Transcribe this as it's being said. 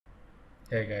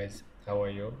Hey guys, how are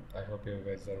you? I hope you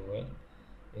guys are well.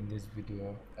 In this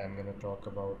video, I'm gonna talk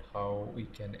about how we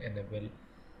can enable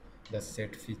the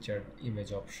set featured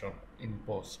image option in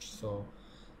post. So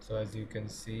as you can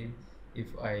see,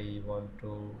 if I want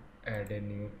to add a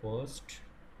new post,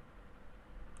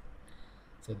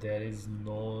 so there is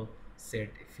no set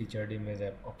featured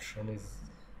image option is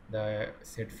the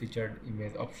set featured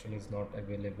image option is not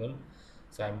available.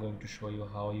 So I'm going to show you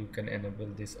how you can enable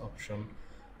this option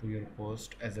to your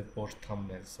post as a post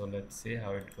thumbnail. So let's see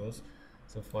how it goes.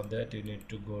 So for that you need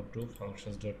to go to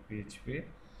functions.php,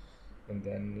 and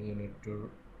then you need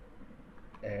to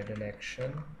add an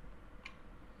action.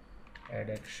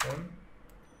 Add action.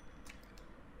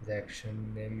 The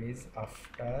action name is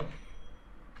after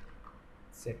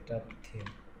setup theme.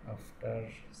 After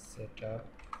setup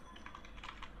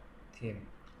theme,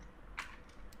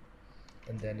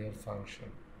 and then your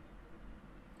function.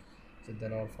 So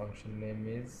then our function name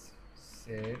is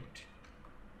set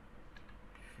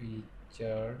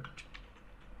featured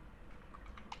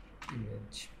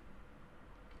image.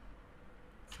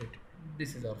 Set,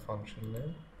 this is our function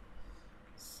name.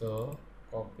 So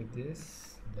copy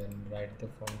this, then write the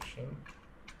function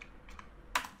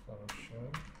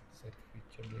set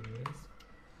featured image.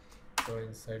 So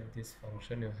inside this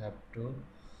function you have to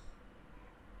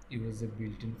use a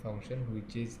built-in function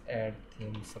which is add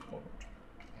theme support.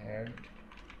 Add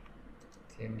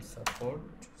theme support.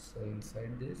 So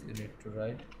inside this you need to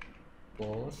write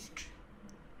post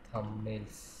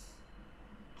thumbnails.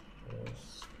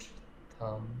 Post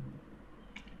thumbnails.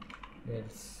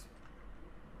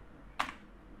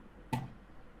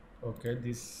 Okay,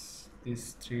 this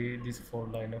 4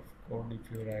 line of code,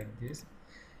 if you write this,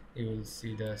 you will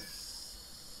see the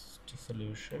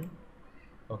solution.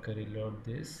 Okay, reload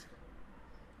this.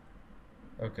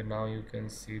 Okay, now you can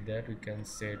see that we can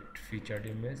set featured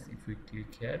image. If we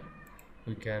click here,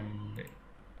 we can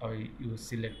you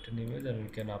select an image and we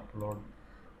can upload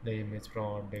the image from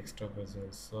our desktop as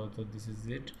well. So this is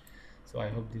it. So I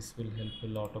hope this will help a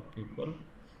lot of people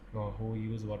who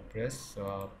use WordPress.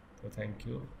 So thank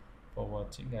you for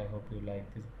watching. I hope you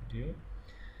like this video.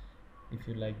 If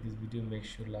you like this video, make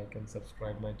sure like and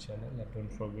subscribe my channel, and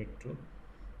don't forget to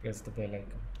press the bell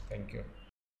icon. Thank you.